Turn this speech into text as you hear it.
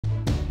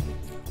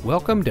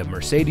Welcome to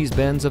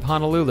Mercedes-Benz of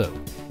Honolulu,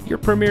 your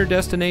premier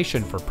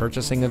destination for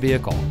purchasing a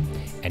vehicle.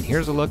 And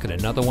here's a look at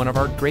another one of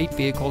our great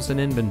vehicles in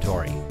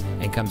inventory,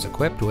 and comes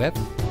equipped with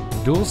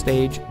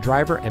dual-stage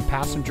driver and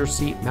passenger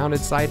seat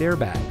mounted side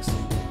airbags,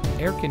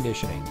 air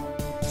conditioning,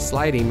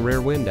 sliding rear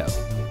window,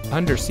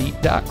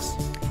 under-seat ducts,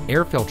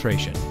 air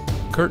filtration,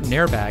 curtain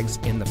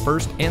airbags in the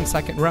first and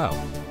second row,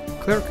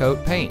 clear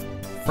coat paint,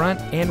 front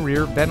and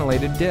rear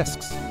ventilated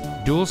discs,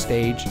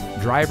 dual-stage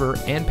driver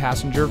and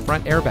passenger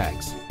front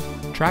airbags,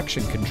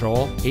 traction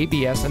control,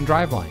 ABS and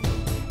driveline,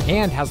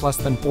 and has less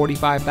than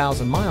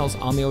 45,000 miles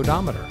on the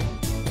odometer.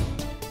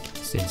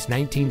 Since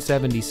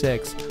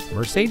 1976,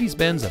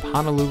 Mercedes-Benz of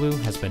Honolulu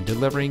has been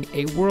delivering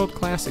a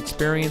world-class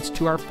experience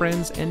to our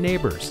friends and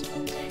neighbors.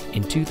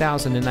 In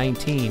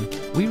 2019,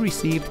 we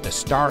received the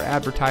Star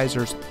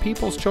Advertiser's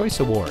People's Choice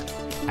Award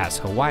as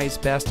Hawaii's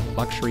best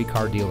luxury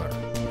car dealer.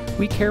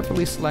 We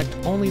carefully select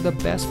only the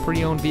best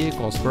pre-owned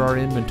vehicles for our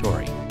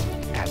inventory.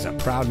 As a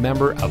proud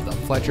member of the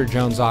Fletcher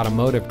Jones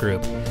Automotive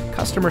Group,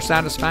 customer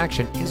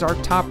satisfaction is our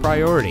top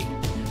priority.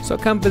 So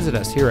come visit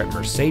us here at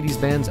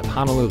Mercedes-Benz of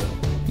Honolulu.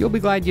 You'll be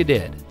glad you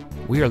did.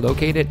 We are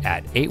located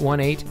at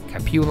 818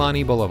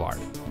 Kapiolani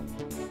Blvd.